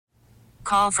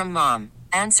call from mom.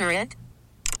 Answer it.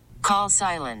 Call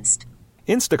silenced.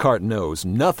 Instacart knows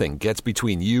nothing gets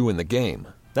between you and the game.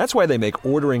 That's why they make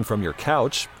ordering from your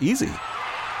couch easy.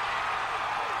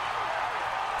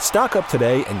 Stock up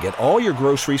today and get all your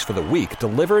groceries for the week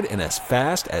delivered in as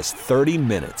fast as 30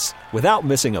 minutes without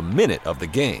missing a minute of the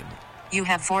game. You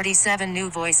have 47 new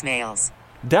voicemails.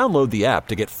 Download the app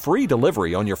to get free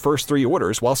delivery on your first 3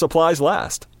 orders while supplies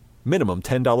last. Minimum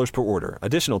 $10 per order.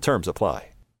 Additional terms apply.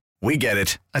 We get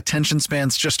it. Attention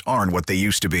spans just aren't what they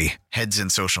used to be. Heads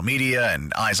in social media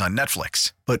and eyes on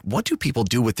Netflix. But what do people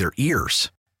do with their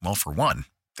ears? Well, for one,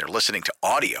 they're listening to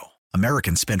audio.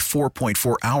 Americans spend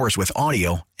 4.4 hours with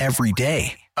audio every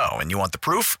day. Oh, and you want the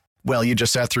proof? Well, you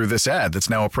just sat through this ad that's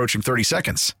now approaching 30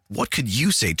 seconds. What could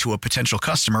you say to a potential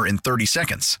customer in 30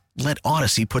 seconds? Let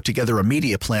Odyssey put together a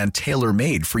media plan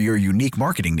tailor-made for your unique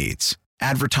marketing needs.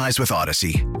 Advertise with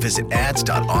Odyssey. Visit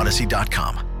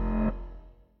ads.odyssey.com.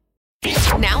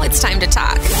 Now it's time to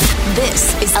talk.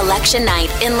 This is Election Night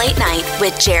in Late Night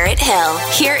with Jarrett Hill.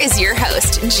 Here is your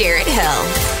host, Jarrett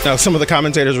Hill. Now, some of the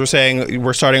commentators were saying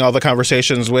we're starting all the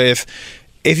conversations with,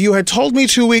 if you had told me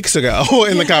 2 weeks ago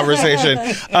in the conversation.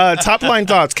 Top line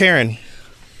thoughts, Karen.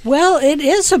 Well, it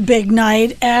is a big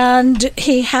night, and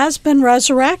he has been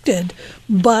resurrected.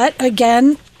 But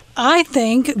again, I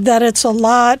think that it's a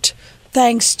lot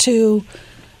thanks to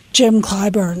Jim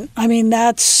Clyburn. I mean,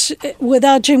 that's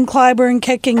without Jim Clyburn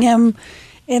kicking him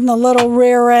in the little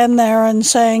rear end there and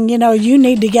saying, you know, you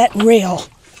need to get real.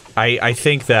 I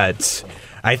think that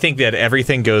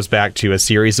everything goes back to a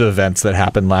series of events that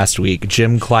happened last week.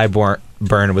 Jim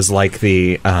Clyburn was like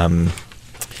the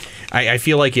I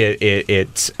feel like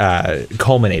it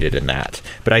culminated in that.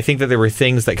 But I think that there were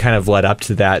things that kind of led up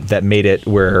to that made it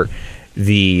where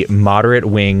the moderate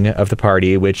wing of the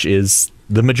party, which is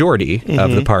the majority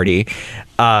of the party,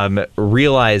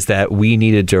 realized that we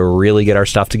needed to really get our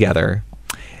stuff together.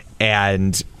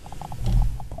 And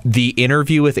the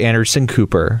interview with Anderson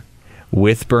Cooper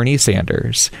with Bernie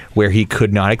Sanders, where he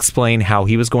could not explain how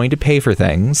he was going to pay for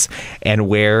things, and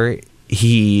where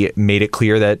he made it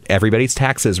clear that everybody's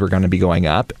taxes were going to be going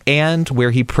up, and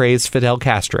where he praised Fidel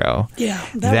Castro. Yeah,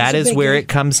 that is where it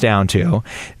comes down to.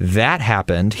 That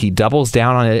happened. He doubles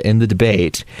down on it in the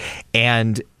debate,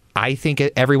 and I think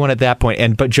everyone at that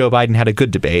point, but Joe Biden had a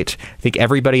good debate. I think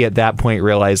everybody at that point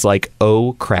realized, like,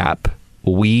 oh crap,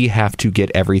 we have to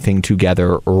get everything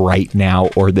together right now,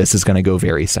 or this is going to go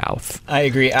very south. I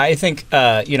agree. I think,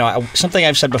 something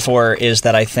I've said before is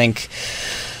that I think,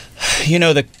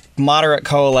 the moderate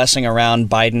coalescing around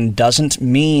Biden doesn't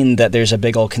mean that there's a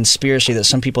big old conspiracy that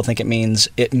some people think it means.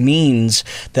 It means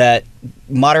that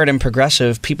moderate and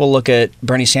progressive people look at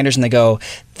Bernie Sanders and they go,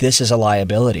 this is a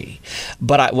liability.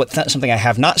 But something I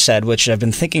have not said, which I've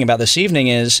been thinking about this evening,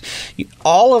 is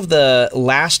all of the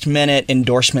last minute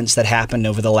endorsements that happened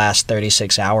over the last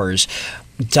 36 hours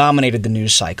dominated the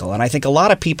news cycle. And I think a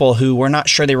lot of people who were not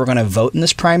sure they were going to vote in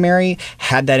this primary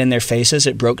had that in their faces.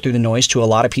 It broke through the noise to a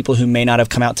lot of people who may not have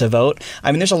come out to vote.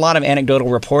 I mean, there's a lot of anecdotal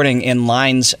reporting in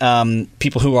lines,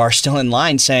 people who are still in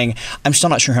line saying, I'm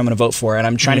still not sure who I'm going to vote for, and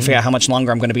I'm trying to figure out how much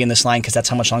longer I'm going to be in this line because that's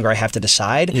how much longer I have to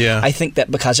decide. Yeah. I think that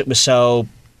because it was so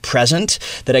present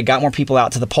that it got more people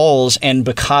out to the polls, and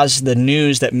because the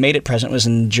news that made it present was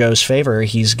in Joe's favor,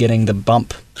 he's getting the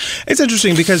bump. It's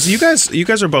interesting because you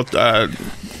guys are both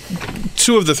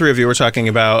two of the three of you were talking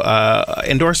about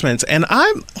endorsements, and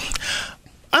I'm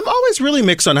always really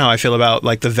mixed on how I feel about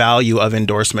like the value of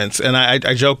endorsements. And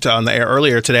I joked on the air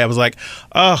earlier today. I was like,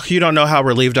 oh, you don't know how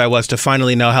relieved I was to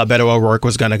finally know how Beto O'Rourke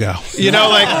was going to go.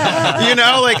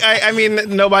 I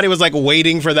mean, nobody was like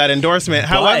waiting for that endorsement.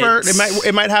 However,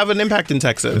 it might have an impact in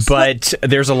Texas. But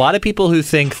there's a lot of people who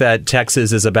think that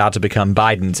Texas is about to become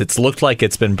Biden's. It's looked like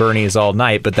it's been Bernie's all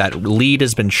night, but that lead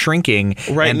has been shrinking.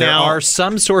 Right and now, there are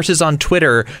some sources on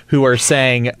Twitter who are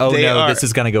saying, this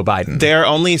is going to go Biden. They're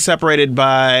only separated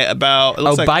by about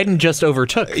Biden just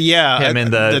overtook him in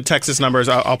the Texas numbers.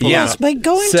 I'll pull yes, but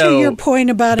going to your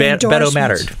point about endorsements. Beto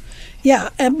mattered. Yeah,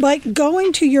 but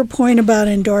going to your point about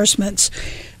endorsements,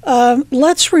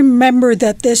 let's remember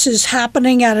that this is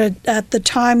happening at the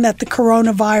time that the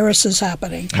coronavirus is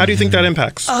happening. How do you think that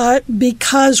impacts?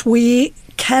 Because we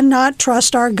cannot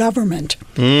trust our government.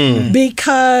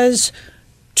 Because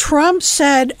Trump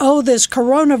said, this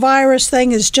coronavirus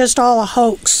thing is just all a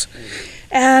hoax.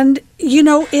 And,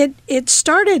 it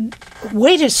started,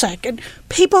 wait a second,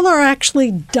 people are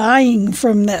actually dying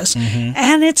from this.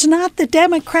 And it's not the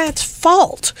Democrats'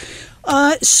 fault.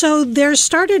 So there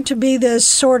started to be this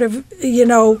sort of,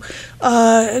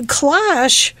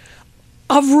 clash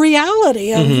of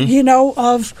reality,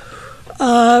 of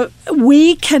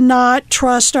we cannot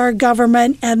trust our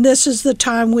government, and this is the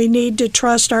time we need to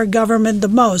trust our government the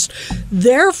most.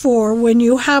 Therefore, when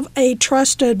you have a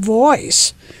trusted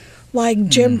voice like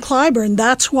Jim Clyburn,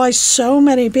 that's why so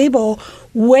many people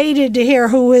waited to hear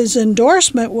who his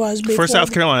endorsement was before, for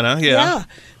South Carolina. Yeah.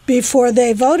 Before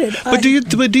they voted. But do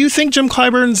you think Jim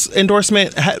Clyburn's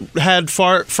endorsement had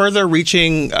further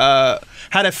reaching?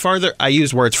 Had a further. I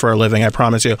use words for a living. I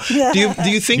promise you. Do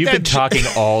you think you've that been talking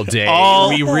all day?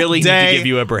 We really need to give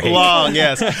you a break. Long,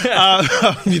 yes.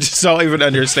 You just don't even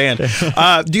understand.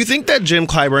 Do you think that Jim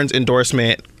Clyburn's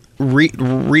endorsement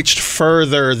reached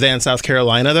further than South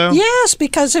Carolina, though? Yes,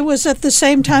 because it was at the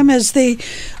same time as the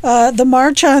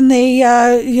march on the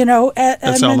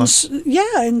Edmonds,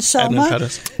 in Selma,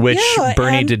 which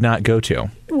Bernie did not go to.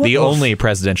 The only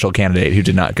presidential candidate who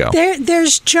did not go. There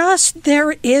is just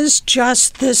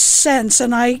this sense,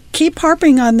 and I keep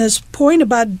harping on this point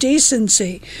about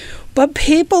decency. But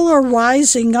people are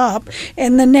rising up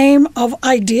in the name of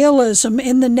idealism,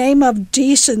 in the name of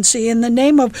decency, in the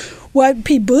name of what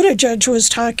Pete Buttigieg was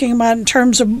talking about in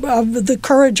terms of the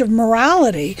courage of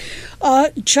morality,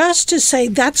 just to say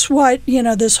that's what,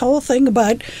 this whole thing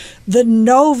about the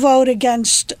no vote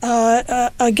against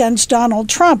Donald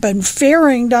Trump and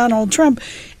fearing Donald Trump.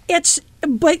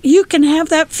 But you can have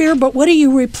that fear, but what do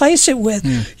you replace it with?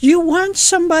 You want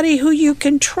somebody who you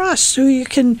can trust, who you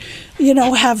can,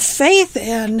 have faith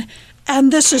in,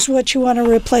 and this is what you want to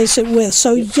replace it with.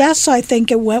 So, yes, I think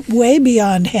it went way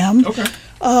beyond him. Okay.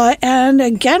 And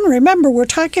again, remember, we're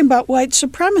talking about white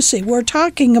supremacy. We're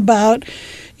talking about,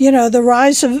 the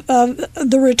rise of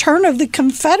the return of the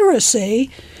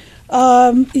Confederacy,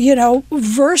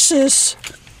 versus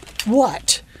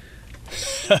what?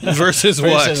 Versus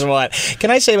what? Versus what?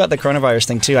 Can I say about the coronavirus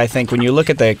thing, too? I think when you look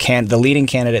at the leading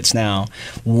candidates now,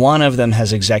 one of them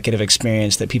has executive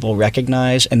experience that people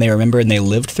recognize and they remember and they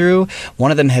lived through.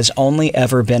 One of them has only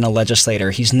ever been a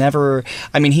legislator. He's never...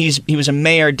 I mean, he was a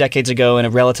mayor decades ago in a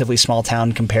relatively small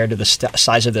town compared to the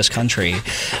size of this country.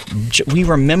 We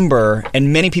remember,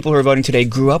 and many people who are voting today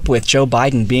grew up with Joe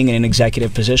Biden being in an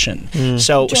executive position.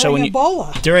 So when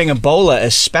Ebola. During Ebola,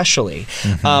 especially.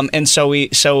 And so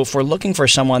if we're looking for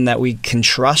someone that we can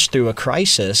trust through a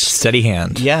crisis, steady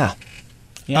hand. Yeah.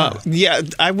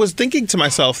 I was thinking to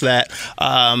myself that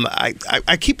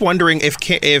I keep wondering if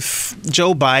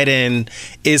Joe Biden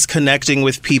is connecting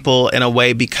with people in a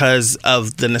way because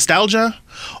of the nostalgia,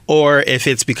 or if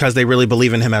it's because they really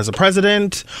believe in him as a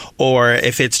president, or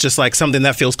if it's just like something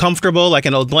that feels comfortable, like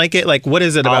an old blanket. Like, what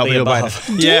is it about Joe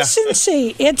Biden?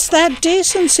 Decency. It's that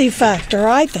decency factor,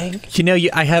 I think.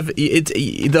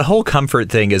 The whole comfort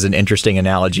thing is an interesting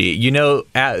analogy.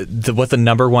 What the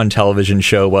number one television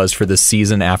show was for the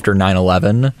season after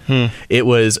 9/11? It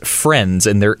was Friends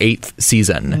in their 8th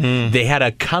season. They had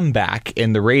a comeback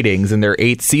in the ratings in their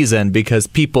 8th season because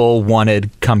people wanted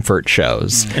comfort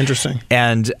shows. Interesting.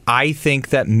 And I think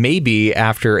that maybe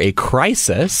after a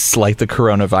crisis like the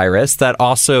coronavirus, that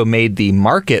also made the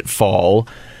market fall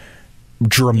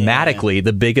dramatically,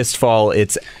 the biggest fall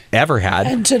it's ever had.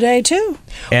 And today, too.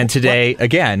 And today,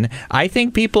 again, I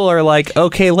think people are like,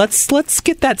 okay, let's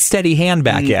get that steady hand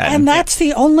back in. And that's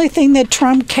the only thing that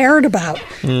Trump cared about.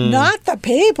 Not the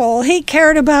people. He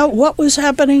cared about what was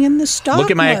happening in the stock market.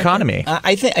 Look at my market. economy.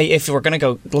 I think if we're going to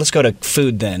go, let's go to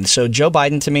food then. So Joe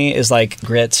Biden to me is like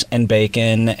grits and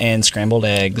bacon and scrambled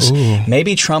eggs. Ooh.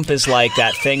 Maybe Trump is like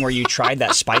that thing where you tried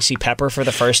that spicy pepper for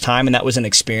the first time and that was an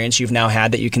experience you've now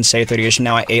had that you can say 30 years from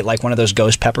now, I ate like one of those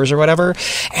ghost peppers or whatever.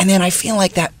 And then I feel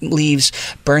like that leaves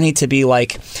Bernie to be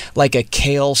like a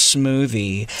kale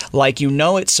smoothie. Like,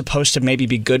 it's supposed to maybe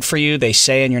be good for you, they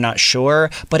say, and you're not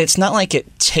sure, but it's not like it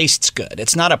tastes good.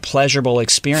 It's not a pleasurable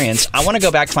experience. I want to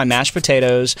go back to my mashed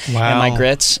potatoes and my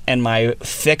grits and my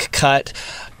thick cut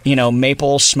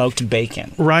maple smoked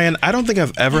bacon. Ryan, I don't think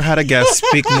I've ever had a guest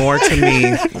speak more to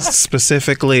me,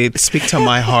 specifically speak to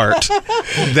my heart,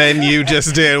 than you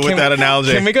just did with that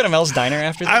analogy. Can we go to Mel's Diner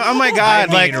after this? Oh my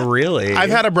God. Really?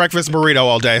 I've had a breakfast burrito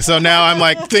all day, so now I'm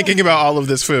like thinking about all of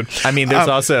this food. I mean, there's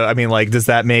also, does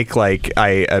that make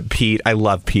Pete, I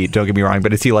love Pete, don't get me wrong,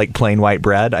 but is he like plain white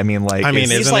bread?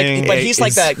 He's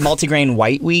like that multigrain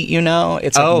white wheat,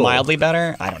 it's mildly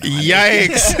better. I don't know.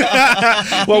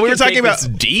 Yikes. Well, we were talking about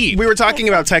We were talking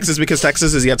about Texas because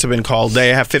Texas is yet to been called. They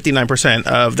have 59%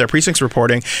 of their precincts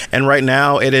reporting, and right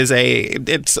now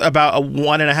it's about a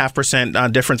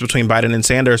 1.5% difference between Biden and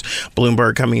Sanders.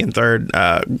 Bloomberg coming in third,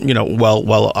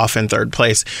 well off in third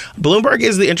place. Bloomberg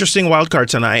is the interesting wild card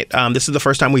tonight. This is the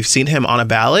first time we've seen him on a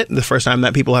ballot. The first time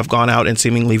that people have gone out and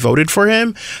seemingly voted for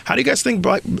him. How do you guys think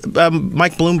Mike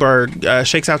Bloomberg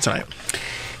shakes out tonight?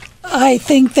 I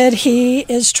think that he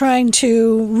is trying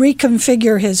to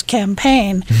reconfigure his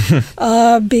campaign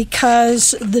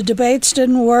because the debates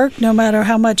didn't work, no matter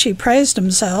how much he praised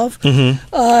himself. The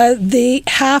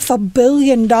 $500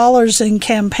 million in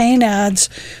campaign ads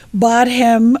bought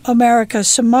him America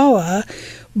Samoa,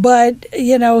 but,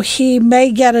 he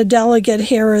may get a delegate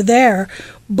here or there.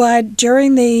 But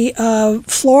during the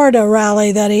Florida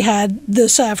rally that he had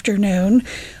this afternoon,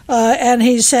 and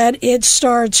he said it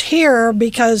starts here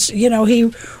because, he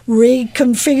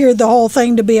reconfigured the whole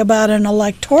thing to be about an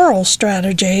electoral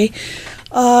strategy.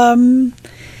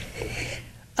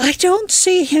 I don't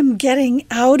see him getting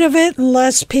out of it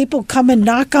unless people come and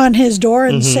knock on his door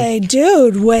and say,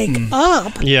 dude, wake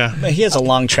up. Yeah. He has a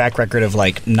long track record of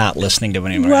not listening to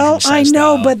anyone. Well, I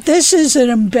know, but this is an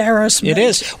embarrassment. It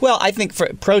is. Well, I think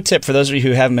pro tip for those of you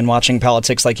who haven't been watching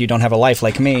politics like you don't have a life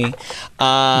like me,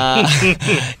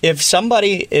 if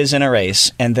somebody is in a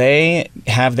race and they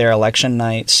have their election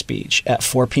night speech at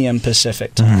 4 p.m.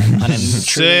 Pacific time on a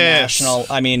truly national,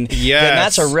 then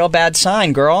that's a real bad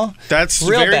sign, girl. That's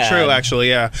real very bad. true, actually,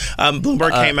 yeah.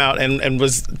 Bloomberg came out and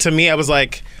was, to me, I was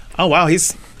like, oh, wow,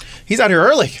 he's out here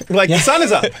early. The sun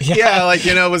is up.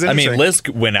 It was interesting. Liz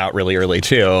went out really early,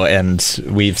 too, and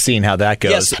we've seen how that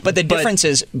goes. Yes, but the difference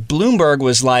is Bloomberg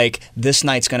was like, this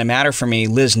night's going to matter for me.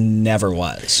 Liz never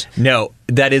was. No,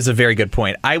 that is a very good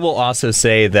point. I will also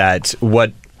say that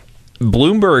what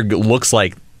Bloomberg looks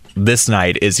like this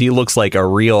night is he looks like a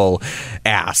real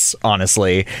ass,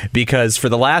 honestly, because for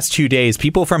the last 2 days,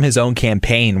 people from his own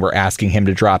campaign were asking him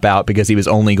to drop out because he was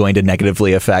only going to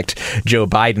negatively affect Joe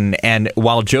Biden. And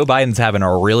while Joe Biden's having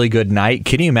a really good night,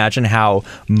 can you imagine how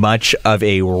much of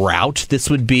a rout this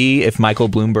would be if Michael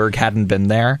Bloomberg hadn't been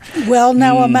there? Well,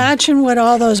 now imagine what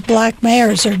all those black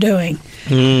mayors are doing.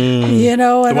 The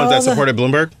ones that supported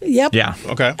Bloomberg? Yep. Yeah.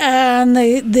 Okay. And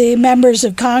the members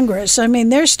of Congress.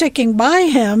 They're sticking by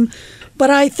him, but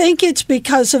I think it's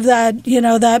because of that,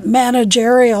 that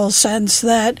managerial sense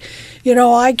that,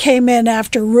 I came in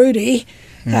after Rudy,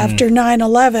 after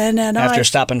 9/11, and after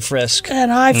stop and frisk,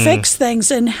 and I fixed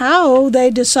things. And how they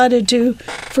decided to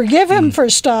forgive him for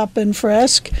stop and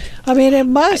frisk. It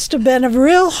must have been a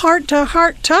real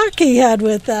heart-to-heart talk he had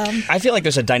with them. I feel like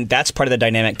that's part of the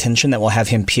dynamic tension that will have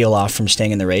him peel off from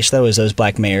staying in the race, though, is those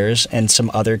black mayors and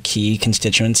some other key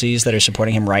constituencies that are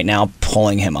supporting him right now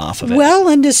pulling him off of it. Well,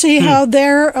 and to see how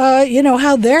their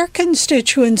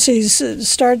constituencies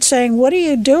start saying, "What are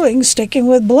you doing, sticking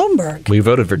with Bloomberg?" We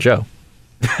voted for Joe.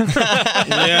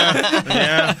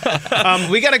 Yeah.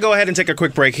 We got to go ahead and take a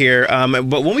quick break here.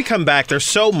 But when we come back, there's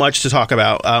so much to talk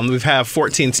about. We have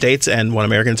 14 states and 1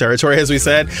 American territory, as we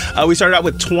said. We started out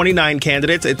with 29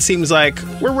 candidates. It seems like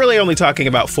we're really only talking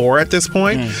about 4 at this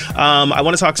point. I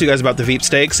want to talk to you guys about the Veep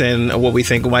stakes and what we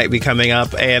think might be coming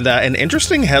up. And an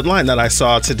interesting headline that I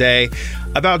saw today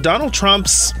about Donald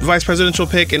Trump's vice presidential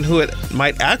pick and who it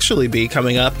might actually be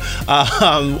coming up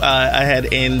ahead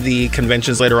in the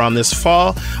conventions later on this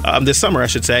fall, this summer, I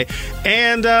should say.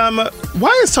 And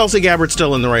why is Tulsi Gabbard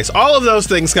still in the race? All of those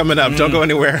things coming up. Don't go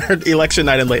anywhere. Election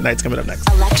night and late night's coming up next.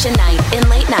 Election night and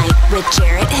late night with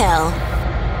Jarrett Hill.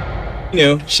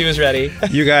 Knew she was ready.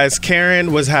 You guys,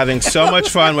 Karen was having so much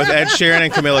fun with Ed Sheeran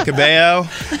and Camila Cabello.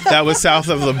 That was south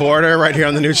of the border, right here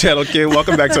on the new Channel Q.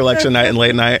 Welcome back to Election Night and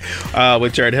Late Night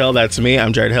with Jared Hill. That's me.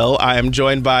 I'm Jared Hill. I am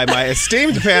joined by my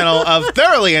esteemed panel of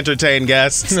thoroughly entertained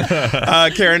guests.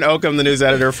 Karen Ocamb, the news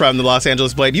editor from the Los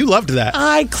Angeles Blade. You loved that.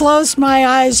 I closed my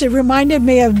eyes. It reminded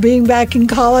me of being back in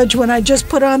college when I just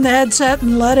put on the headset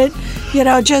and let it,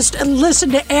 just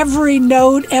listen to every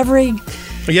note, every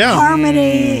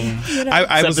harmony.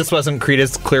 Except this wasn't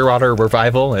Creedence Clearwater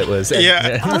Revival. It was.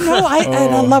 Yeah. And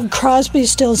I love Crosby,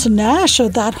 Stills, and Nash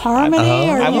with that harmony.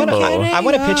 I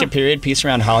want to pitch a period piece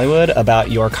around Hollywood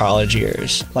about your college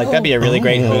years. That'd be a really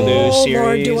great Hulu series.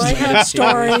 Lord, do I have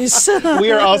stories.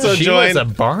 We are also joined. Was a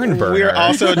barn burner. We are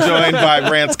also joined by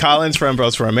Rance Collins from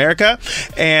Votes for America,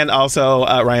 and also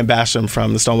Ryan Basham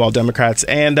from the Stonewall Democrats.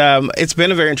 And it's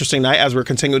been a very interesting night as we're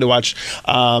continuing to watch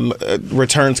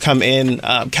returns come in.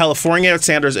 California,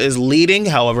 Sanders is leading.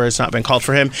 However, it's not been called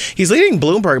for him. He's leading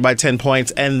Bloomberg by 10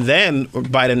 points, and then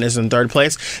Biden is in third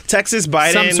place. Texas,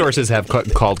 Biden. Some sources have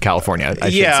called California, I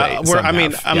should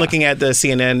say. I'm looking at the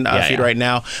CNN feed right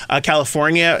now.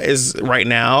 California is right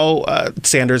now,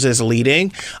 Sanders is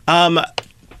leading.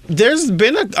 There's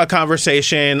been a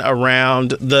conversation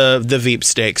around the Veep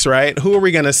stakes, right? Who are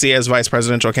we going to see as vice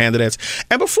presidential candidates?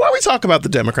 And before we talk about the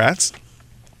Democrats,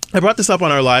 I brought this up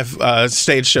on our live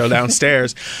stage show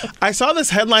downstairs. I saw this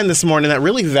headline this morning that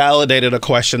really validated a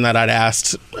question that I'd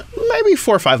asked maybe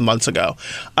 4 or 5 months ago,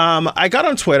 I got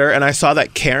on Twitter and I saw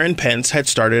that Karen Pence had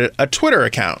started a Twitter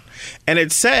account. And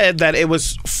it said that it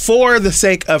was for the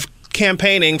sake of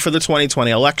campaigning for the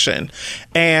 2020 election.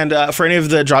 And for any of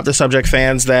the Drop the Subject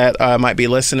fans that might be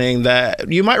listening,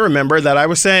 that you might remember that I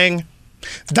was saying,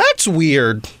 that's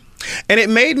weird. And it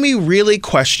made me really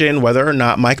question whether or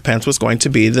not Mike Pence was going to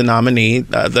be the nominee,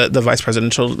 the vice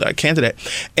presidential candidate.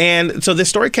 And so this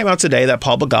story came out today that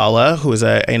Paul Begala, who is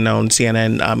a known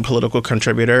CNN political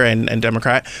contributor and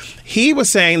Democrat, he was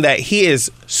saying that he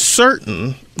is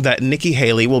certain that Nikki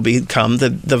Haley will become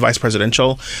the vice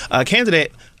presidential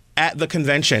candidate at the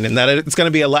convention, and that it's going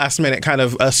to be a last minute kind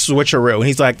of a switcheroo. And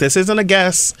he's like, this isn't a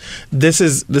guess. This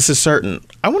is certain.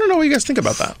 I want to know what you guys think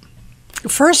about that.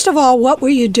 First of all, what were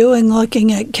you doing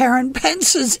looking at Karen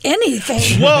Pence's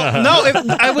anything? Well,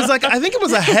 no, I was like, I think it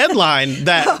was a headline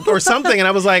that or something, and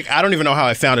I was like, I don't even know how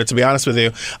I found it, to be honest with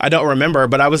you. I don't remember,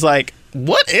 but I was like,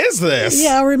 what is this?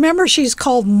 Yeah, remember she's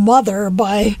called Mother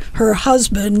by her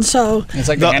husband, so it's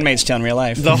like the Handmaid's Tale in real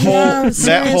life. The whole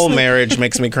that whole marriage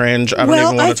makes me cringe. I don't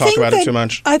even want to talk about it too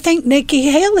much. I think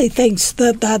Nikki Haley thinks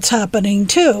that that's happening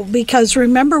too, because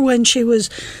remember when she was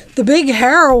the big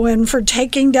heroine for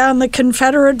taking down the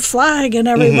Confederate flag and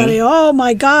everybody, oh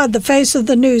my God, the face of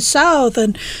the New South,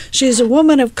 and she's a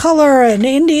woman of color and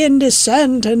Indian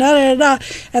descent and da-da-da.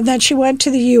 And then she went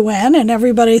to the UN and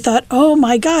everybody thought, oh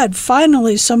my God,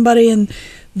 finally somebody in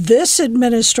this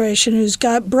administration who's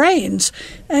got brains.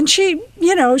 And she,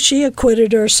 she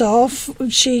acquitted herself.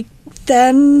 She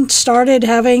then started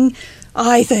having,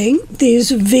 I think,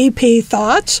 these VP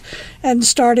thoughts and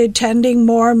started tending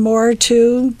more and more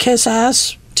to kiss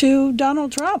ass to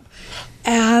Donald Trump.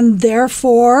 And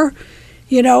therefore,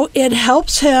 it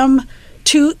helps him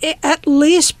to at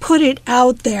least put it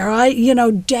out there.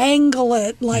 Dangle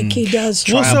it like he does.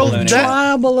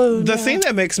 Trial balloon. The thing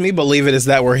that makes me believe it is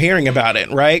that we're hearing about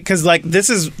it, right? Because this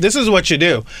is what you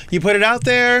do. You put it out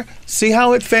there, see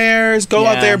how it fares, go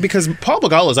out there. Because Paul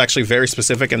Begala is actually very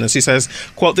specific in this. He says,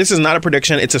 quote, "This is not a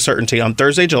prediction, it's a certainty. On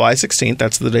Thursday, July 16th,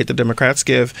 that's the date the Democrats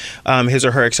give his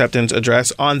or her acceptance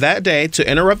address. On that day, to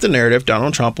interrupt the narrative,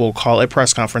 Donald Trump will call a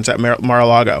press conference at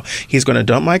Mar-a-Lago. He's going to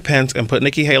dump Mike Pence and put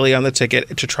Nikki Haley on the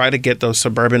ticket to try to get those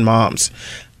suburban moms."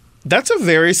 That's a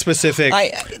very specific...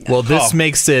 This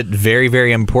makes it very,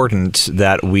 very important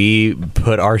that we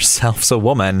put ourselves a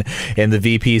woman in the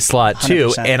VP slot, 100%.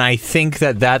 Too. And I think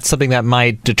that that's something that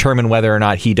might determine whether or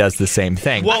not he does the same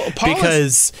thing. Well,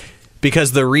 because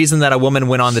the reason that a woman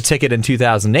went on the ticket in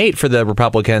 2008 for the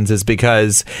Republicans is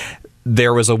because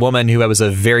there was a woman who was a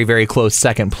very, very close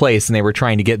second place, and they were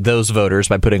trying to get those voters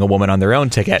by putting a woman on their own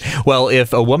ticket. Well,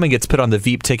 if a woman gets put on the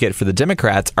Veep ticket for the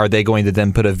Democrats, are they going to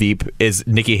then put a Veep? Is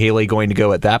Nikki Haley going to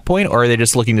go at that point, or are they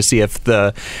just looking to see if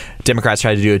the Democrats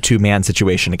try to do a two-man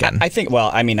situation again? I think,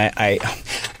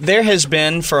 there has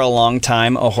been for a long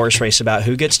time a horse race about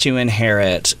who gets to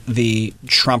inherit the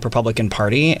Trump Republican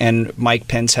Party, and Mike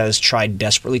Pence has tried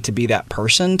desperately to be that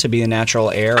person, to be the natural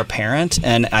heir apparent,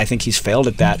 and I think he's failed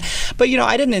at that. But,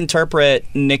 I didn't interpret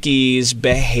Nikki's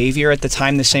behavior at the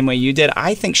time the same way you did.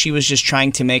 I think she was just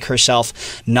trying to make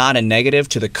herself not a negative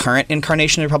to the current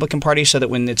incarnation of the Republican Party so that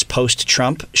when it's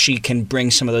post-Trump, she can bring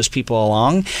some of those people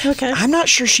along. Okay. I'm not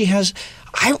sure she has...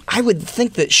 I would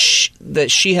think that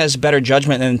she has better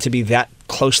judgment than to be that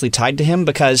closely tied to him,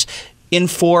 because in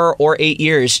 4 or 8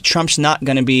 years, Trump's not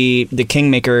going to be the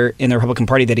kingmaker in the Republican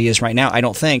Party that he is right now, I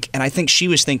don't think. And I think she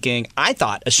was thinking,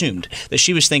 assumed that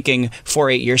she was thinking 4 or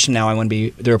 8 years from now, I want to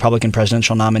be the Republican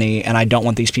presidential nominee, and I don't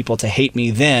want these people to hate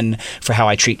me then for how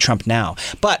I treat Trump now.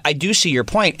 But I do see your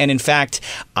point. And in fact,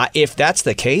 if that's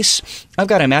the case, I've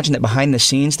got to imagine that behind the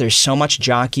scenes, there's so much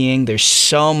jockeying, there's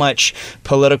so much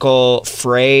political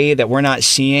fray that we're not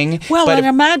seeing. Well, and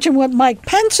imagine what Mike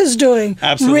Pence is doing.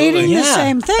 Absolutely. Reading the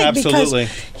same thing. Absolutely.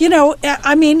 Because, he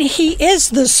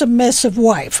is the submissive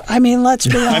wife. Let's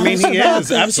be honest. He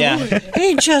is. Absolutely.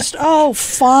 He just,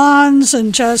 fawns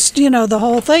and just, the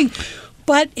whole thing.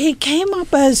 But he came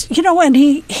up as, and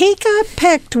he got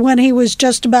picked when he was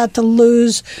just about to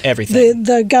lose everything,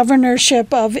 the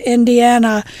governorship of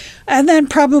Indiana, and then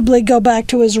probably go back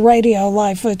to his radio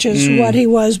life, which is what he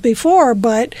was before.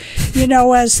 But,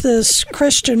 as this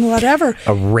Christian whatever.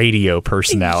 A radio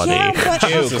personality. Yeah, but,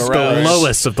 the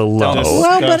lowest of the low.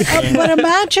 Well, but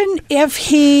imagine if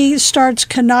he starts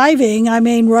conniving.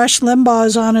 Rush Limbaugh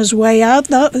is on his way out.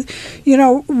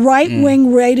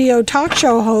 Right-wing radio talk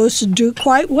show hosts do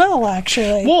quite well,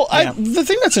 actually. Well, the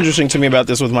thing that's interesting to me about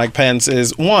this with Mike Pence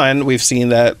is, one, we've seen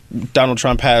that Donald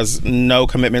Trump has no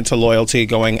commitment to loyalty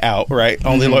going out. out, right?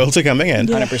 Only loyalty coming in.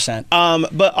 100%.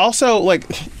 But also, like,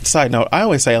 side note, I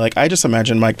always say, like, I just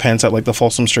imagine Mike Pence at, like, the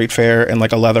Folsom Street Fair in,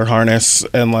 like, a leather harness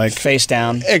and, like... Face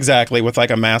down. Exactly, with,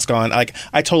 like, a mask on. Like,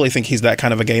 I totally think he's that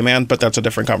kind of a gay man, but that's a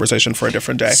different conversation for a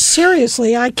different day.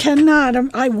 Seriously, I cannot.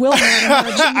 I will not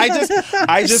imagine.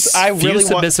 I really Few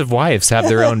submissive wives have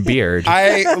their own beard.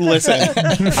 I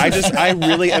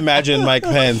really imagine Mike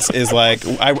Pence is like,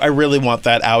 I really want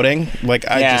that outing. Like,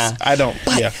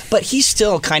 But he's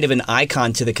still kind of an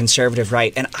icon to the conservative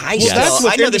right, and that's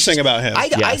what's interesting about him.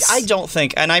 I don't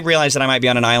think, and I realize that I might be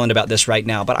on an island about this right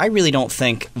now, but I really don't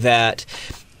think that.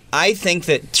 I think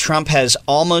that Trump has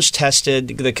almost tested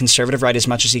the conservative right as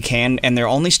much as he can, and they're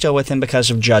only still with him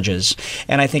because of judges.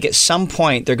 And I think at some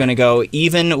point they're going to go,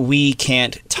 even we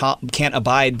can't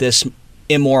abide this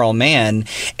immoral man.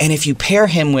 And if you pair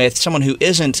him with someone who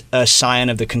isn't a scion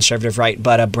of the conservative right,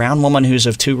 but a brown woman who's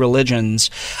of two religions,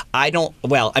 I don't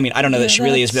know that she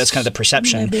really is, but that's kind of the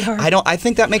perception. I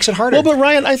think that makes it harder. Well, but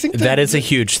Ryan, I think that is a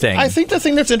huge thing. I think the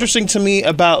thing that's interesting to me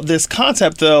about this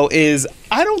concept, though, is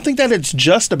I don't think that it's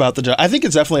just about the judge. I think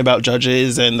it's definitely about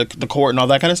judges and the court and all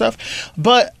that kind of stuff.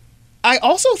 But I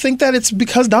also think that it's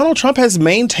because Donald Trump has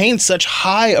maintained such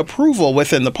high approval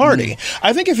within the party.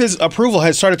 I think if his approval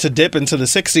had started to dip into the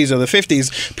 60s or the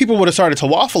 50s, people would have started to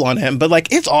waffle on him. But,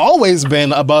 like, it's always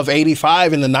been above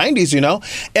 85 in the 90s, you know?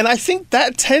 And I think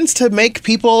that tends to make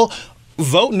people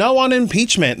vote no on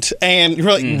impeachment and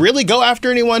really go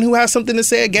after anyone who has something to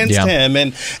say against him,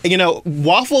 and, you know,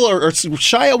 waffle or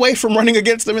shy away from running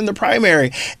against him in the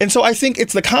primary. And so I think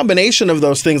it's the combination of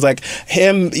those things, like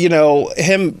him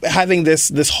having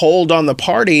this hold on the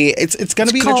party. It's going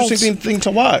to be an interesting thing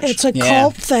to watch. It's a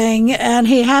cult thing, and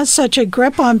he has such a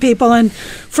grip on people. And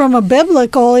from a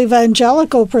biblical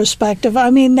evangelical perspective, I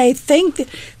mean, they think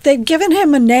they've given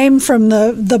him a name from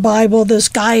the Bible, this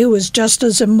guy who was just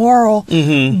as immoral,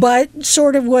 but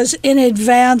sort of was in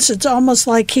advance. It's almost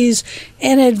like he's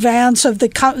in advance of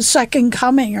the second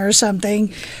coming or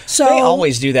something. So they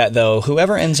always do that, though.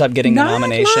 Whoever ends up getting the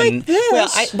nomination. Like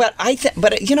this. Well,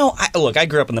 I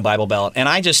grew up in the Bible Belt, and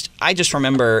I just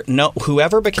remember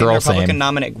whoever became the Republican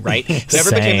nominee, right?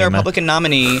 Whoever became the Republican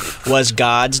nominee was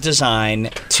God's design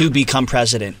to become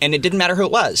president, and it didn't matter who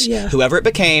it was. Yeah. Whoever it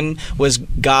became was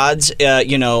God's,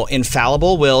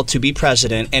 infallible will to be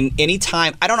president. And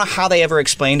anytime, I don't know how they ever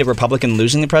explained a Republican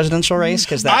losing the presidential race,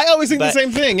 because I always think the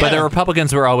same thing. Yeah. But the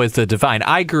Republicans were always the divine.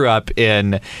 I grew up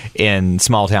in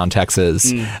small town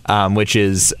Texas, which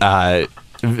is.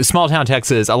 Small town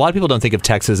Texas, a lot of people don't think of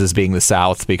Texas as being the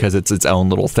South because it's its own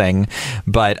little thing.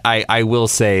 But I will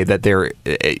say that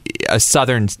a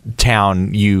southern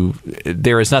town,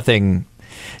 there is nothing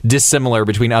dissimilar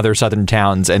between other southern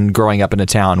towns and growing up in a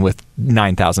town with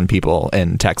 9,000 people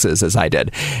in Texas, as I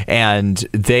did. And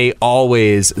they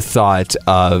always thought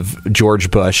of George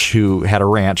Bush, who had a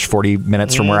ranch 40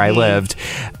 minutes from where I lived,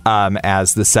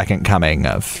 as the second coming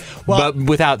of... but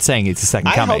without saying it's the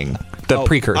second coming. The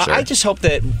precursor. I just hope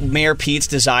that Mayor Pete's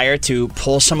desire to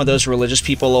pull some of those religious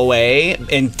people away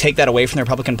and take that away from the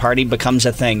Republican Party becomes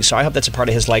a thing. So I hope that's a part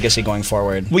of his legacy going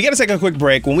forward. We got to take a quick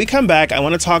break. When we come back, I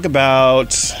want to talk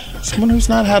about someone who's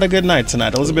not had a good night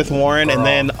tonight, Elizabeth Warren. And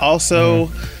then also,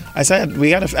 I said we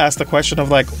got to ask the question of,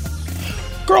 like,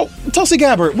 girl, Tulsi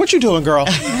Gabbard, what you doing, girl?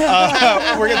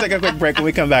 We're going to take a quick break. When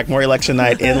we come back, more Election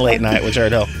Night in Late Night with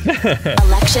Jared Hill.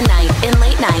 Election Night in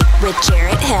Late Night with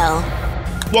Jared Hill.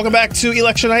 Welcome back to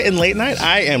Election Night and Late Night.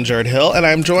 I am Jared Hill, and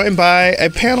I'm joined by a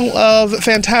panel of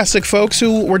fantastic folks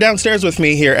who were downstairs with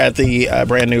me here at the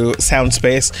brand new Sound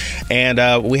Space.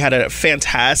 And we had a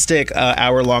fantastic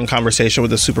hour-long conversation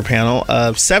with a super panel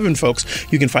of 7 folks.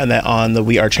 You can find that on the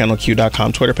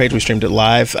wearechannelq.com Twitter page. We streamed it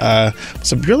live.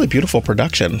 It's a really beautiful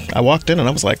production. I walked in and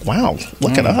I was like, wow,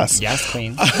 look at us. Yes,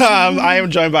 queen. I am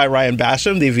joined by Ryan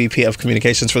Basham, the VP of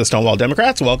Communications for the Stonewall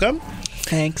Democrats. Welcome.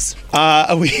 Thanks.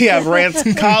 We have Rance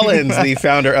Collins, the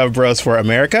founder of Bros for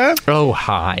America. Oh,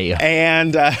 hi.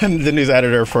 And the news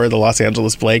editor for the Los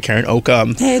Angeles Blade, Karen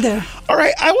Ocamb. Hey there. All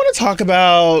right, I want to talk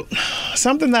about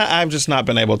something that I've just not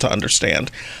been able to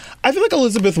understand. I feel like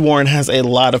Elizabeth Warren has a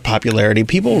lot of popularity.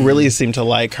 People really seem to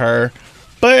like her,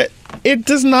 but it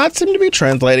does not seem to be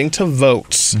translating to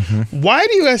votes. Why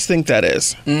do you guys think that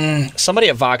is? Somebody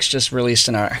at Vox just released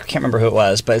I can't remember who it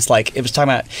was, but it was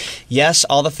talking about, yes,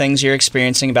 all the things you're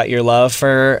experiencing about your love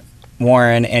for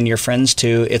Warren and your friends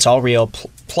too, it's all real.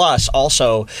 Plus,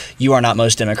 also, you are not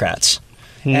most Democrats.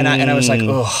 And I was like,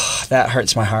 oh, that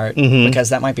hurts my heart because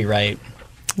that might be right.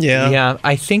 Yeah. Yeah,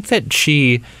 I think that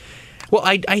Well,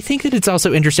 I think that it's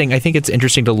also interesting. I think it's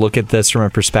interesting to look at this from a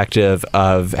perspective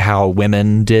of how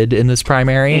women did in this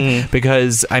primary,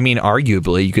 because, I mean,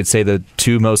 arguably, you could say the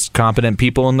two most competent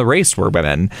people in the race were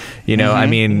women. You know, I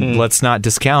mean, let's not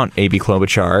discount Amy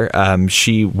Klobuchar.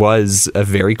 She was a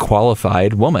very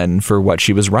qualified woman for what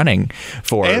she was running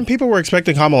for. And people were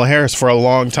expecting Kamala Harris for a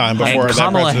long time before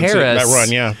that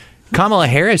run, yeah. Kamala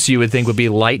Harris, you would think, would be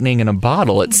lightning in a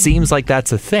bottle. It seems like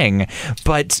that's a thing,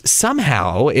 but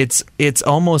somehow it's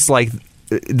almost like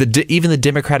even the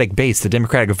Democratic base, the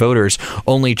Democratic voters,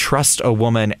 only trust a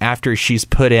woman after she's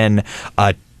put in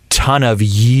a ton of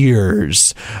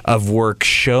years of work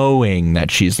showing that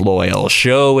she's loyal,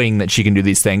 showing that she can do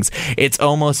these things. It's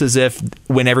almost as if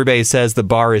when everybody says the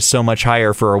bar is so much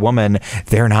higher for a woman,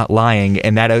 they're not lying,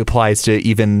 and that applies to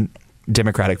even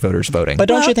Democratic voters voting. But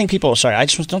don't you think people? Sorry,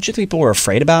 don't you think people were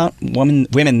afraid about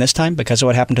women this time because of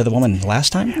what happened to the woman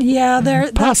last time? Yeah,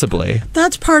 possibly.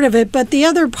 That's part of it. But the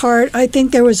other part, I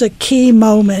think there was a key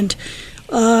moment,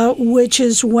 which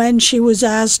is when she was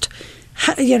asked,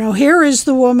 you know, here is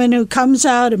the woman who comes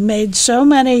out and made so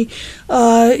many,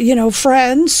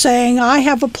 friends, saying, I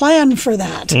have a plan for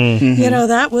that. You know,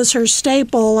 that was her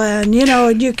staple, and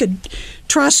you could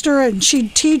trust her and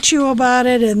she'd teach you about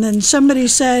it. And then somebody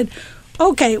said,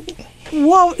 okay,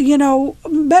 well,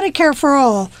 Medicare for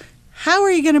all, how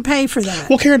are you going to pay for that?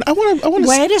 Well, Karen, I want to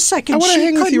wait a second. I want to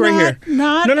hang with you right here.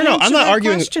 No. I'm not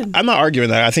arguing. Question. I'm not arguing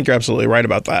that. I think you're absolutely right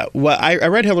about that. Well, I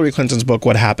read Hillary Clinton's book,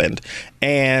 What Happened,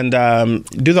 and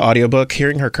do the audiobook.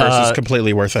 Hearing her curse is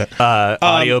completely worth it.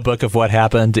 Audiobook of What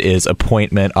Happened is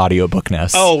appointment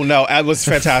audiobookness. Oh no, it was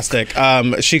fantastic.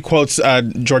 She quotes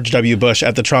George W. Bush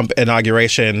at the Trump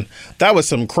inauguration. That was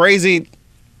some crazy.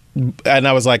 And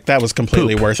I was like, that was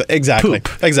completely worth it. Exactly.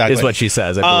 Exactly. Is what she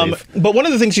says, I believe. But one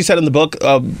of the things she said in the book,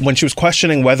 when she was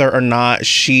questioning whether or not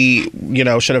she,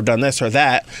 should have done this or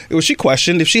that, she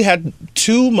questioned if she had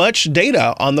too much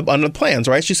data on the plans,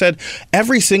 right? She said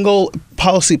every single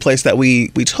policy place that we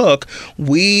took,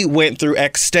 we went through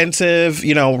extensive,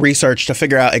 research to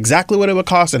figure out exactly what it would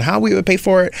cost and how we would pay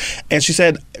for it. And she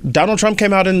said, Donald Trump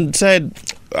came out and said,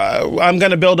 I'm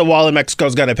going to build a wall and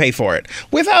Mexico's going to pay for it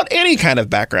without any kind of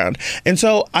background. And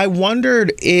so I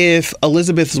wondered if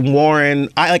Elizabeth Warren,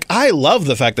 I love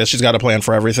the fact that she's got a plan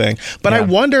for everything, but I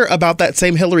wonder about that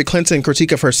same Hillary Clinton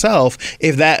critique of herself,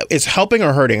 if that is helping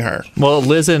or hurting her. Well,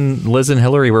 Liz and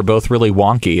Hillary were both really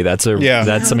wonky. That's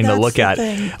something to look at.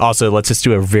 Thing. Also, let's just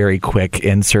do a very quick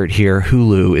insert here.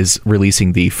 Hulu is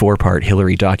releasing the 4-part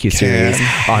Hillary docuseries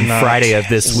on Friday of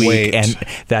this week, and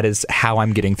that is how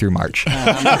I'm getting through March.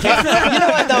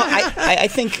 I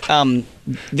think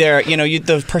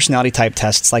the personality type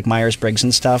tests like Myers-Briggs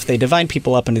and stuff, they divide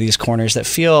people up into these corners that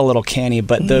feel a little canny,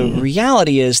 but the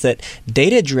reality is that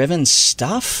data-driven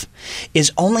stuff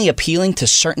is only appealing to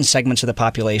certain segments of the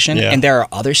population, and there are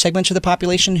other segments of the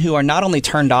population who are not only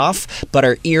turned off, but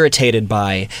are irritated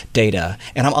by data.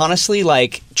 And I'm honestly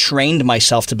trained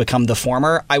myself to become the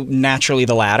former. I'm naturally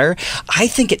the latter. I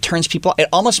think it turns people, it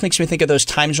almost makes me think of those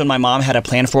times when my mom had a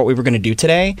plan for what we were going to do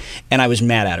today, and I was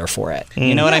mad at her for it.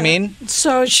 You know what I mean?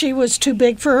 So she was too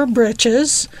big for her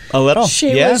britches. A little.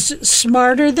 She was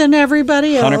smarter than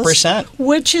everybody else. 100%.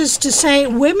 Which is to say,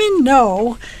 women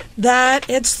know that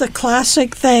it's the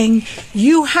classic thing.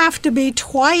 You have to be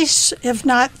twice, if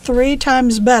not 3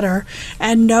 times better,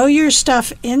 and know your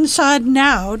stuff inside and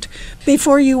out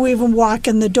before you even walk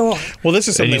in the door. Well, this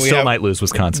is something and you still might lose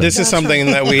Wisconsin. This is something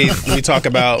that we talk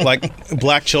about. Like,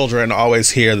 black children always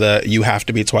hear that you have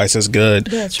to be twice as good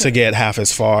to get half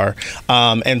as far.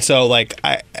 And so,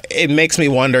 it makes me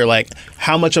wonder,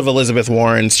 how much of Elizabeth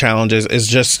Warren's challenges is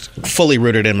just fully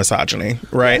rooted in misogyny,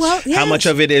 right? Well, yes. How much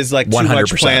of it is too 100%.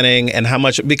 much planning, and how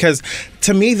much, because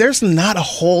to me, there's not a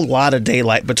whole lot of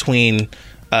daylight between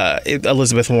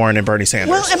Elizabeth Warren and Bernie Sanders.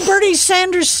 Well, and Bernie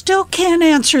Sanders still can't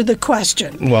answer the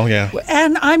question. Well, yeah.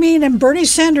 And Bernie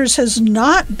Sanders has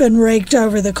not been raked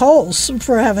over the coals,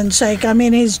 for heaven's sake.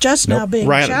 He's just now being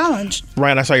challenged.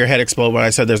 Ryan, I saw your head explode when I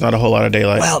said there's not a whole lot of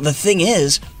daylight. Well, the thing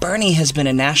is, Bernie has been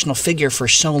a national figure for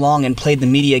so long and played the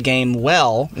media game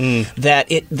well that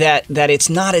it's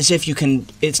not as if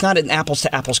it's not an apples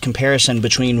to apples comparison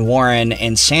between Warren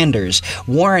and Sanders.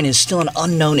 Warren is still an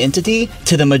unknown entity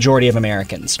to the majority of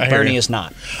Americans. Bernie is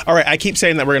not. All right, I keep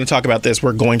saying that we're going to talk about this.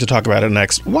 We're going to talk about it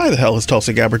next. Why the hell is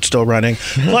Tulsi Gabbard still running?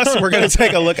 Plus, we're going to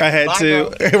take a look ahead to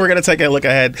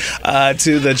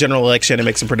the general election and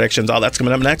make some predictions. All that's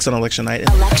coming up next on Election Night.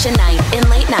 Election Night in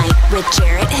Late Night with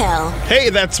Jarrett Hill.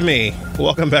 Hey, that's me.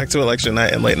 Welcome back to Election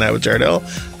Night and Late Night with Jarrett Hill.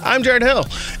 I'm Jarrett Hill,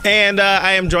 and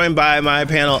I am joined by my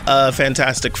panel of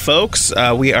fantastic folks.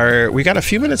 We got a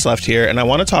few minutes left here, and I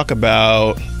want to talk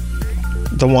about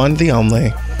the one, the only,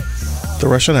 the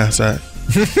Russian asset.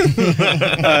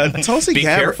 Tulsi Be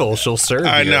Gabbard. careful, she'll serve you.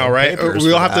 I know, right?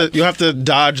 You'll have to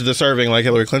dodge the serving like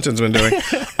Hillary Clinton's been doing.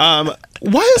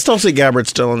 Why is Tulsi Gabbard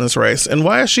still in this race, and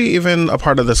why is she even a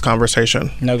part of this conversation?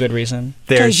 No good reason.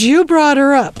 Because you brought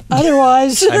her up.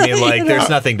 Otherwise, I mean, like, there's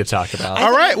nothing to talk about.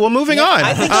 All right, well, moving on.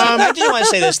 I do want to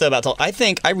say this though about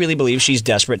Tulsi. I really believe she's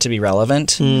desperate to be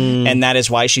relevant, and that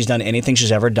is why she's done anything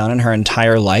she's ever done in her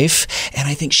entire life. And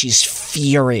I think she's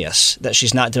furious that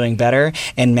she's not doing better,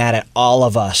 and mad at all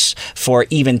of us for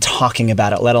even talking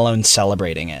about it, let alone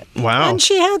celebrating it. Wow. And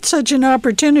she had such an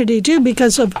opportunity, too,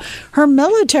 because of her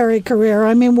military career.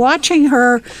 I mean, watching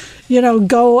her,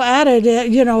 go at it,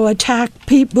 attack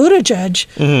Pete Buttigieg,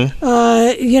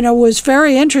 was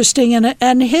very interesting.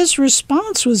 And his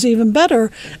response was even better.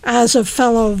 As a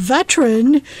fellow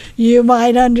veteran, you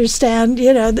might understand,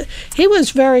 he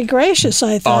was very gracious,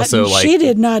 I thought. Also, and she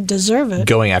did not deserve it.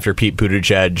 Going after Pete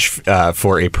Buttigieg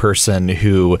for a person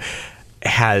who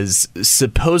has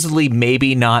supposedly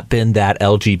maybe not been that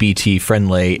LGBT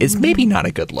friendly is maybe not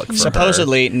a good look for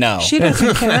Supposedly, her. no. She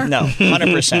doesn't care. No,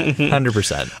 100%.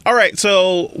 100%. All right,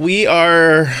 so we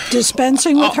are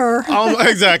dispensing with her.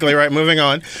 Exactly right. Moving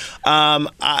on.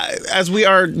 As we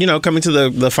are, coming to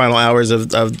the final hours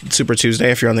of Super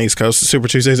Tuesday. If you're on the East Coast, Super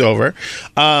Tuesday's over.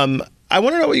 I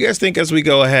want to know what you guys think as we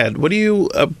go ahead. What do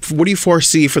you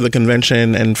foresee for the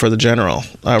convention and for the general?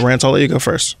 Rance, I'll let you go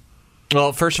first.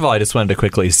 Well, first of all, I just wanted to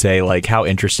quickly say, like, how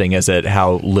interesting is it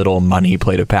how little money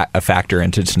played a factor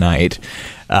into tonight?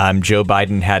 Joe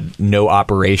Biden had no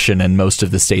operation in most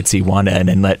of the states he won in,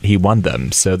 and he won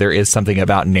them. So there is something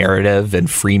about narrative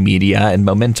and free media and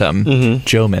momentum.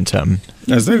 Joe-mentum.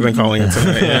 As they've been calling it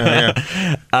tonight.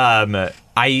 Yeah.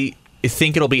 I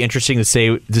think it'll be interesting to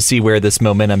see where this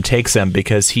momentum takes him,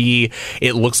 because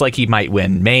it looks like he might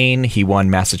win Maine. He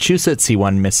won Massachusetts. He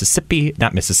won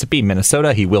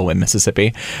Minnesota. He will win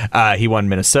Mississippi. He won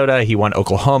Minnesota. He won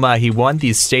Oklahoma. He won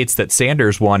these states that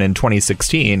Sanders won in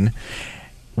 2016.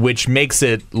 Which makes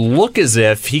it look as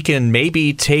if he can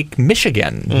maybe take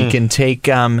Michigan. He can take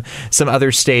some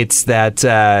other states that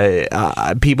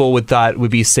people thought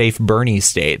would be safe Bernie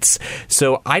states.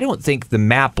 So I don't think the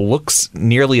map looks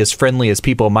nearly as friendly as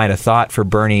people might have thought for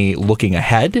Bernie looking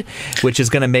ahead, which is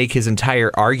going to make his entire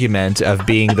argument of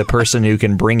being the person who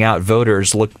can bring out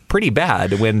voters look pretty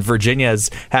bad when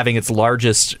Virginia's having its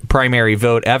largest primary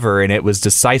vote ever, and it was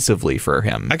decisively for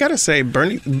him. I got to say,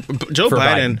 Joe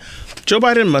Biden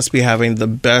must be having the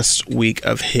best week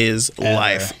of his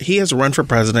life. He has run for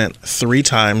president 3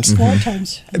 times. 4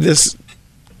 times. This is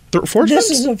the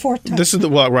 4th time. This is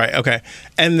right. Okay.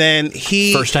 And then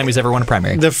first time he's ever won a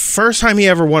primary. The first time he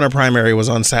ever won a primary was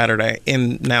on Saturday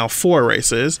in now 4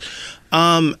 races.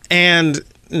 And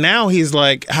now he's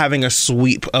like having a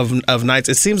sweep of nights.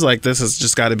 It seems like this has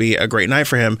just got to be a great night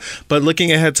for him. But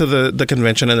looking ahead to the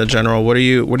convention and the general, what are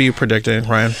you predicting,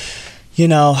 Ryan?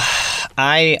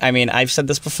 I mean, I've said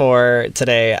this before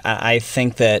today. I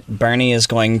think that Bernie is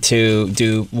going to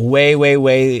do way, way,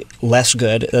 way less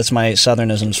good. That's my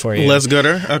Southernisms for you. Less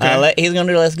gooder? Okay. He's going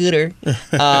to do less gooder.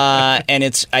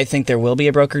 And I think there will be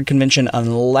a brokered convention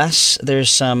unless there's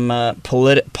some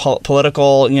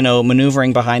political,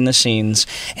 maneuvering behind the scenes.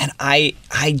 And I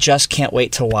just can't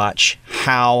wait to watch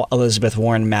how Elizabeth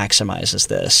Warren maximizes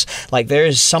this. Like,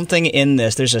 there's something in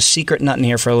this. There's a secret nut in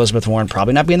here for Elizabeth Warren,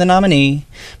 probably not being the nominee,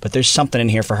 but there's something in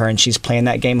here for her, and she's playing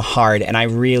that game hard. And I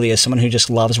really, as someone who just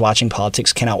loves watching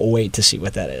politics, cannot wait to see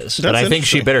what that is. But I think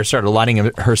she better start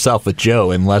aligning herself with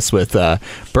Joe and less with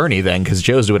Bernie then, because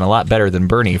Joe's doing a lot better than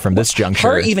Bernie from this juncture.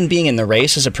 Her even being in the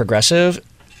race as a progressive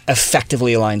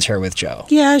effectively aligns her with Joe.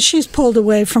 Yeah, she's pulled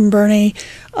away from Bernie.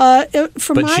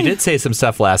 She did say some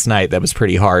stuff last night that was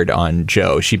pretty hard on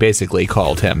Joe. She basically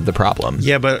called him the problem.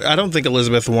 Yeah, but I don't think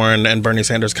Elizabeth Warren and Bernie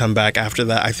Sanders come back after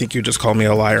that. I think you just called me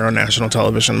a liar on national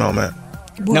television moment.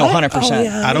 What? No, 100%. Oh,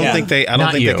 yeah. I don't think they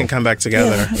can come back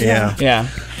together. Yeah.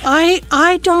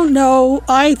 I don't know.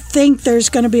 I think there's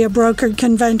going to be a brokered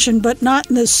convention, but not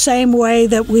in the same way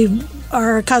that we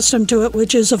are accustomed to it,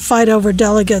 which is a fight over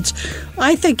delegates.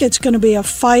 I think it's going to be a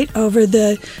fight over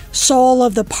the soul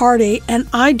of the party, and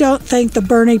I don't think the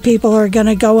Bernie people are going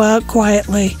to go out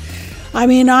quietly. I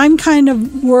mean, I'm kind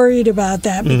of worried about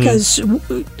that because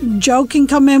Joe can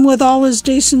come in with all his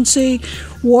decency.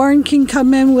 Warren can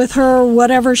come in with her,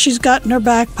 whatever she's got in her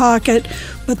back pocket.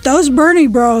 But those Bernie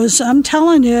bros, I'm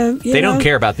telling you, they don't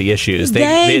care about the issues.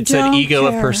 It's an ego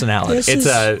of personality. It's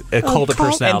a cult of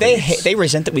personality. And they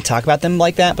resent that we talk about them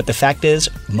like that. But the fact is,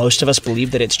 most of us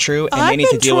believe that it's true, and they need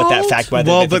to deal with that fact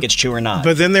whether they think it's true or not.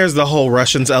 But then there's the whole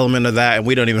Russians element of that, and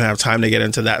we don't even have time to get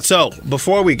into that. So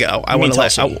before we go, I want to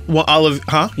let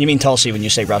You mean Tulsi when you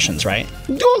say Russians, right?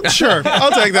 Oh, sure,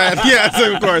 I'll take that. Yes,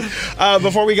 of course.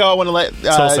 Before we go, I want to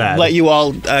let you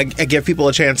all give people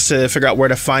a chance to figure out where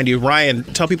to find you. Ryan,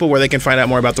 tell people where they can find out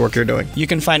more about the work you're doing. You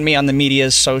can find me on the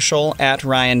media's social at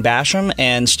Ryan Basham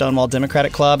and Stonewall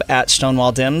Democratic Club at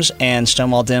Stonewall Dims and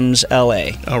Stonewall Dims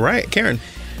LA. All right, Karen.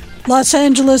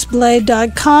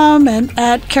 LosAngelesBlade.com and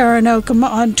at Karen Ocamb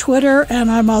on Twitter, and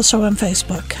I'm also on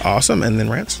Facebook. Awesome. And then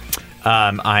Rance?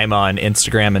 I'm on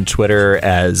Instagram and Twitter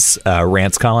as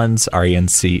Rance Collins,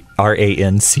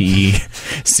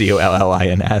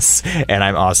 RanceCollins, and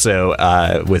I'm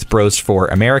also with Bros for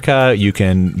America. You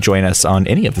can join us on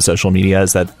any of the social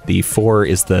medias. That the 4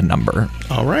 is the number.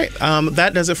 All right,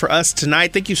 that does it for us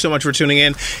tonight. Thank you so much for tuning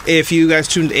in. If you guys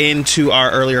tuned in to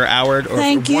our earlier hour or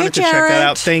wanted to check that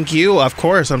out, thank you. Of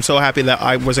course, I'm so happy that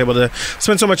I was able to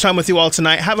spend so much time with you all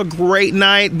tonight. Have a great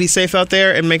night. Be safe out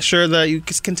there, and make sure that you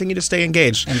continue to stay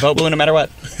engaged. And vote blue no matter what.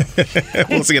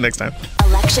 We'll see you next time.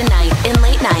 Election Night in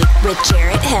Late Night with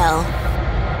Jarrett Hill.